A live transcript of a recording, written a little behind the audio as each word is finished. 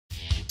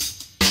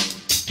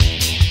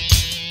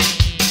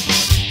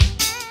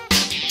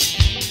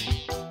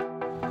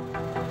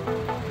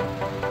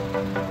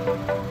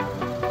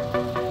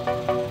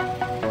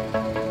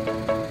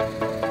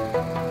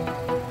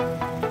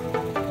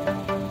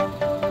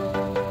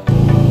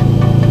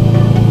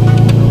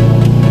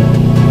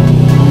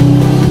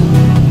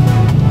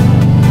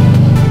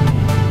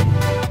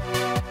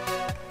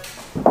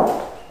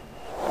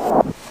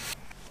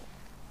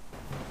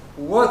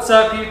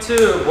up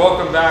YouTube?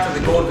 Welcome back to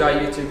the Gold Guy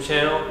YouTube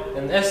channel.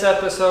 In this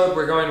episode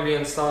we're going to be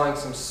installing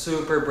some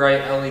super bright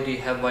LED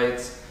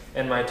headlights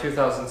in my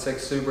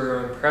 2006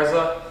 Subaru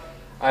Impreza.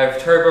 I've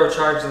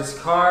turbocharged this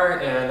car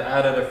and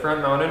added a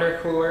front mount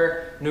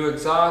intercooler, new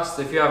exhaust.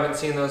 If you haven't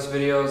seen those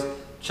videos,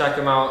 check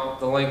them out.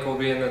 The link will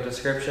be in the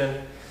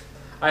description.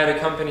 I had a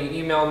company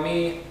email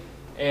me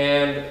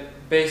and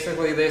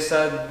basically they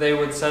said they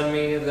would send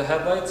me the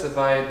headlights if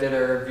I did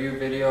a review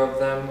video of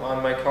them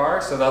on my car,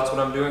 so that's what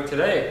I'm doing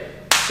today.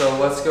 So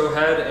let's go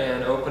ahead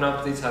and open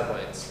up these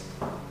headlights.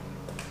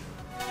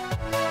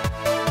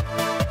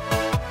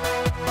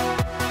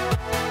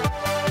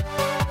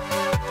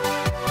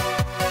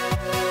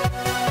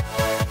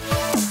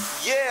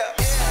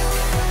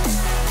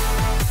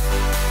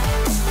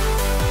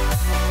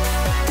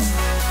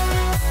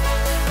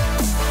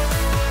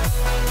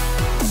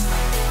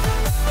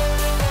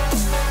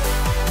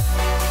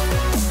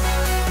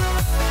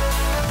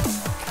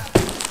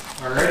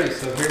 Alrighty,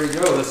 so here we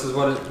go. This is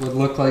what it would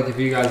look like if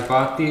you guys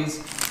bought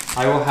these.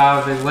 I will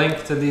have a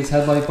link to these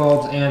headlight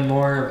bulbs and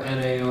more of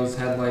NAO's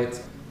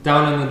headlights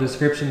down in the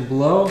description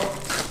below.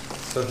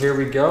 So here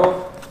we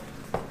go.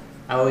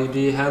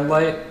 LED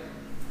headlight.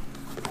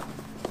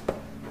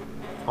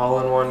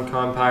 All-in-one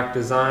compact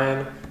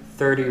design,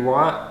 30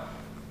 watt.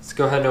 Let's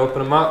go ahead and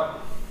open them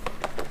up.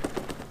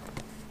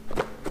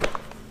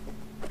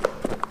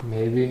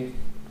 Maybe.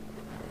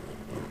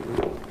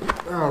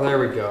 Oh, there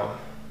we go.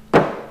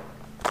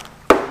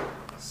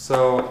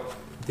 So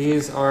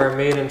these are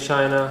made in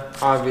China,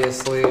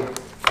 obviously,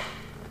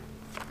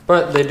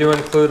 but they do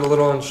include a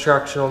little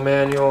instructional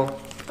manual.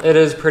 It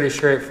is pretty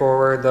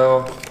straightforward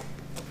though.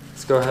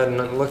 Let's go ahead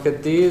and look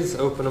at these,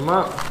 open them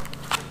up.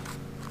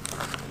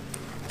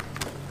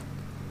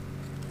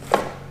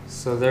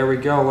 So there we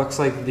go. Looks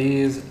like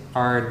these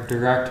are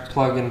direct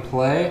plug and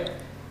play,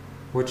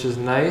 which is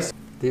nice.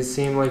 These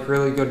seem like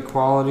really good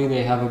quality.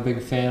 They have a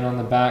big fan on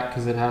the back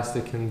because it has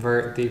to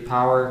convert the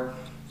power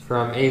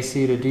from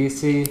AC to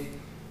DC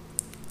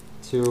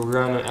to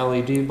run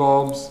LED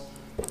bulbs,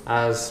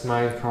 as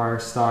my car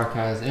stock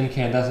has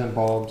incandescent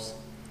bulbs.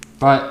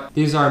 But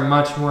these are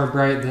much more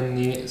bright than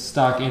the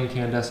stock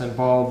incandescent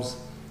bulbs.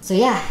 So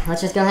yeah,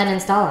 let's just go ahead and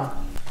install them.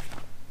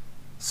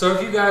 So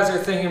if you guys are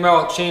thinking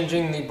about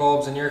changing the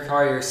bulbs in your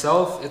car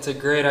yourself, it's a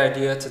great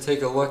idea to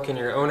take a look in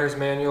your owner's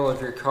manual of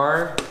your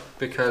car,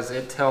 because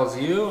it tells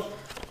you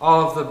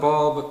all of the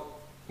bulb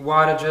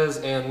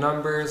wattages and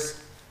numbers.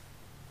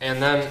 And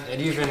then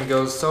it even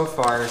goes so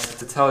far as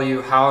to tell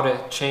you how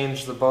to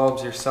change the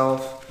bulbs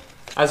yourself.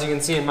 As you can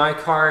see in my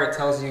car, it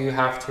tells you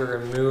have to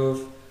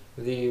remove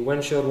the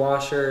windshield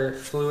washer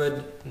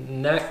fluid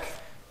neck.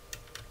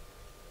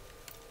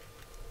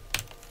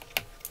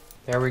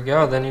 There we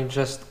go, then you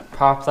just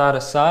pop that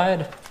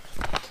aside.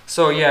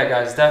 So yeah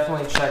guys,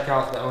 definitely check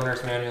out the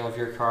owner's manual of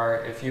your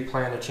car if you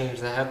plan to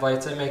change the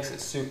headlights. It makes it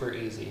super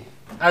easy.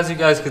 As you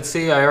guys could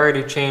see, I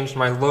already changed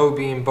my low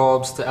beam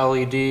bulbs to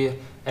LED.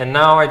 And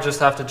now I just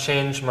have to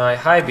change my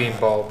high beam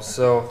bulb.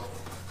 So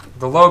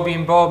the low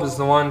beam bulb is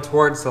the one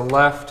towards the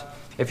left.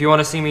 If you want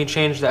to see me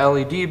change the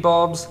LED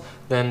bulbs,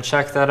 then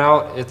check that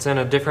out. It's in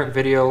a different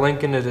video,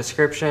 link in the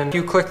description. If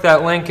you click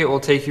that link, it will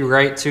take you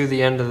right to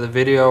the end of the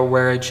video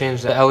where I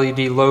changed the LED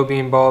low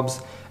beam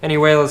bulbs.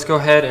 Anyway, let's go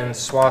ahead and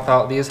swap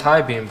out these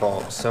high beam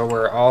bulbs so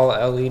we're all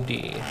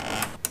LED.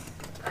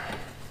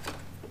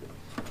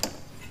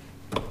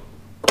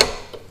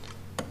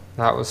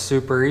 That was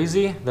super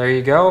easy. There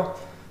you go.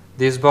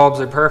 These bulbs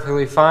are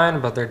perfectly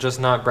fine, but they're just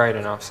not bright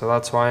enough, so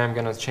that's why I'm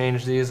going to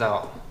change these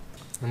out.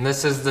 And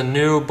this is the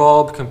new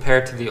bulb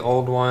compared to the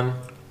old one.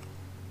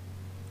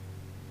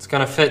 It's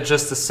going to fit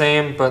just the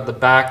same, but the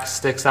back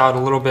sticks out a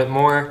little bit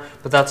more,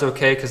 but that's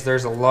okay because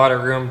there's a lot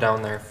of room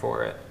down there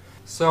for it.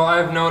 So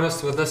I've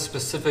noticed with this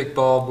specific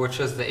bulb, which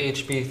is the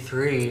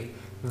HB3,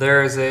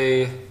 there's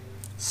a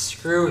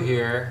screw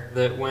here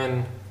that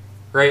when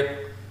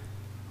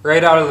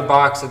right out of the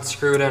box it's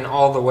screwed in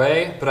all the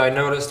way, but I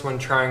noticed when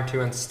trying to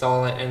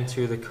install it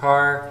into the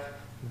car,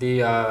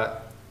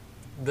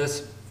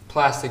 this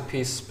plastic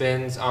piece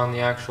spins on the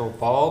actual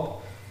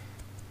bulb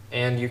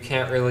and you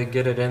can't really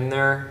get it in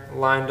there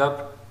lined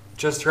up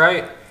just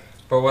right.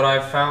 But what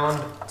I've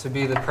found to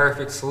be the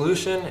perfect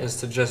solution is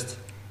to just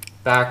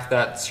back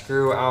that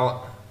screw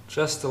out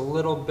just a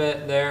little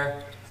bit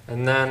there,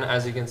 and then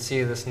as you can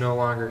see, this no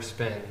longer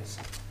spins.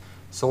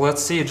 So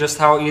let's see just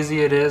how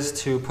easy it is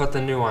to put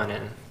the new one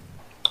in.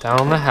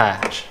 Down the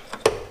hatch.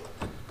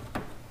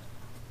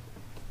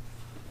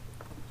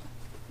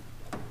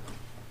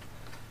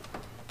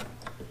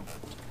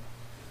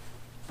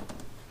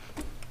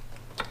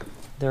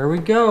 There we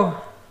go.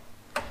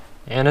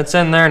 And it's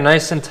in there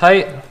nice and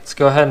tight. Let's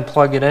go ahead and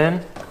plug it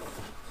in.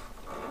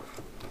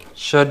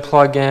 Should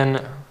plug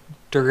in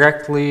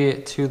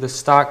directly to the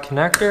stock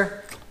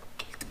connector.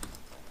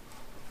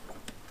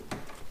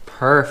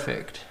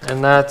 Perfect.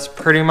 And that's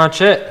pretty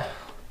much it.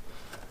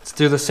 Let's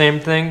do the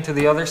same thing to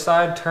the other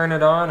side, turn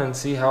it on and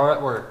see how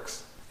it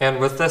works. And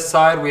with this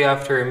side, we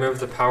have to remove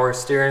the power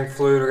steering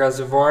fluid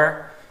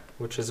reservoir,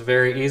 which is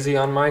very easy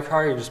on my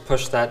car. You just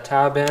push that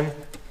tab in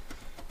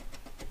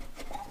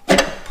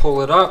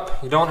pull it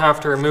up. You don't have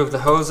to remove the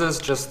hoses,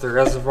 just the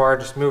reservoir.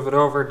 Just move it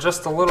over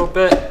just a little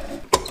bit.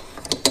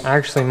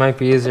 Actually, it might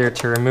be easier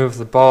to remove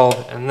the bulb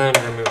and then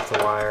remove the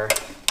wire.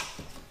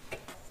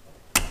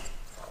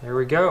 There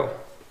we go.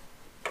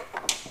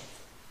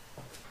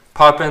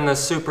 Pop in the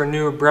super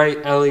new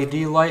bright LED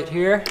light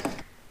here.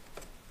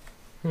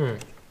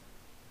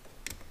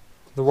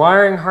 The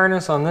wiring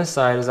harness on this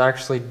side is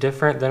actually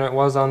different than it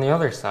was on the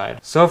other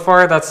side. So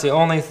far, that's the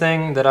only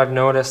thing that I've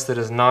noticed that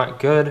is not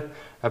good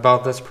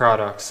about this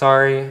product.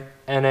 Sorry,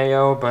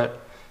 NAO,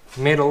 but I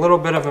made a little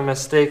bit of a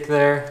mistake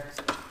there.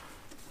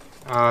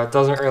 It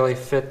doesn't really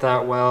fit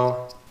that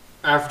well.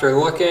 After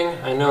looking,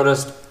 I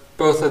noticed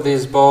both of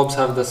these bulbs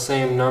have the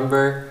same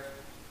number,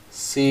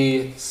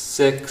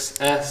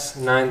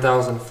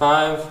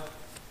 C6S9005,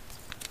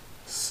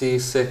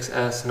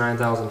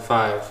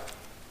 C6S9005.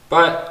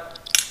 But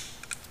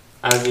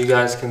as you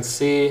guys can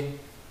see,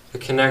 the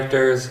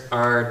connectors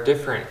are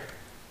different.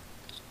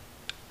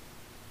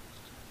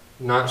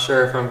 Not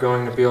sure if I'm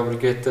going to be able to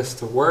get this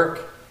to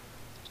work.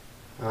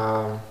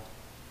 The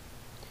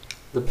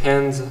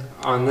pins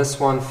on this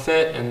one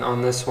fit, and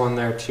on this one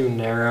they're too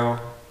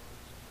narrow.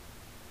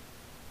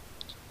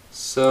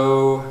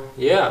 So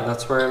yeah,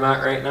 that's where I'm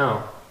at right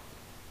now.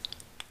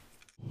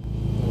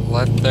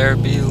 Let there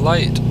be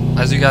light.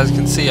 As you guys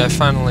can see, I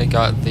finally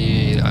got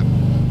the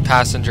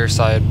passenger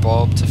side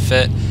bulb to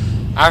fit.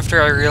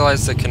 After I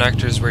realized the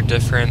connectors were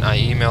different, I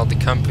emailed the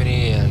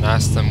company and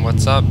asked them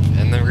what's up,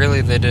 and then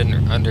really they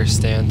didn't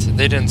understand.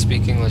 They didn't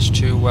speak English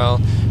too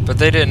well, but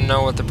they didn't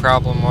know what the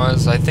problem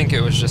was. I think it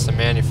was just a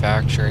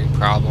manufacturing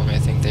problem. I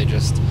think they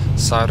just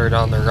soldered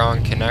on the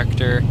wrong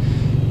connector.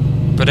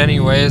 But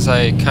anyways,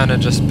 I kind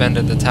of just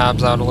bended the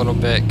tabs out a little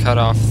bit, cut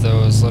off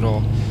those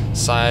little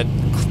side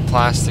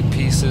plastic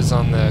pieces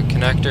on the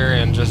connector,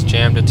 and just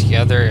jammed it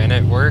together, and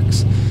it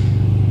works.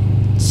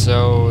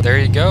 So there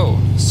you go,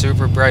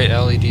 super bright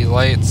LED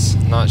lights.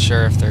 Not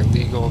sure if they're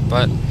legal,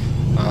 but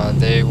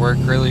they work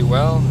really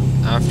well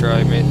after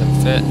I made them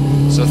fit.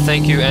 So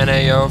thank you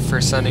NAO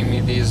for sending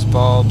me these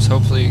bulbs.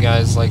 Hopefully you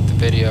guys liked the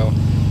video.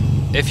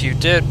 If you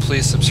did,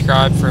 please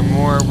subscribe for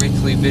more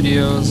weekly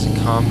videos,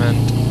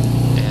 comment,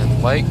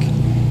 and like,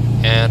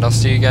 and I'll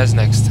see you guys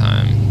next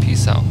time.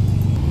 Peace out.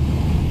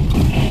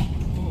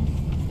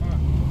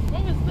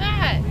 What was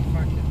that?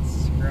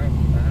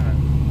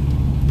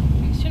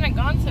 You shouldn't have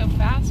gone so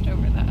fast.